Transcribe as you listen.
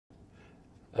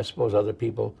I suppose other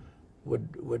people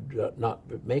would not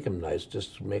make him nice,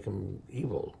 just make him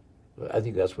evil. I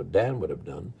think that's what Dan would have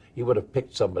done. He would have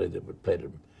picked somebody that would play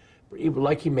him evil,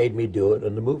 like he made me do it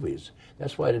in the movies.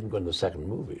 That's why I didn't go in the second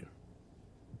movie,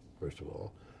 first of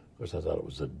all. Of course, I thought it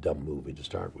was a dumb movie to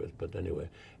start with, but anyway.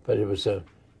 But it was you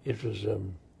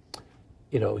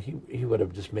know, he would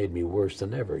have just made me worse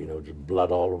than ever, you know, just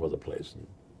blood all over the place. And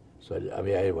so, I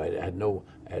mean, I had no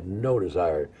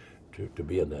desire to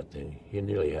be in that thing. He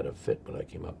nearly had a fit when I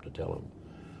came up to tell him.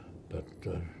 But,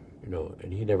 you know,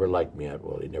 and he never liked me.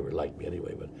 Well, he never liked me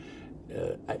anyway, but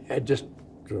I just,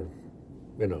 you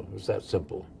know, it was that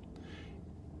simple.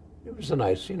 It was a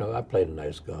nice, you know, I played a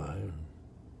nice guy.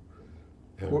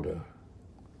 And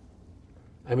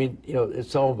I mean, you know,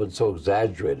 it's all been so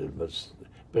exaggerated, but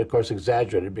of course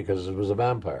exaggerated because it was a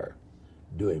vampire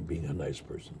being a nice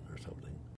person or something.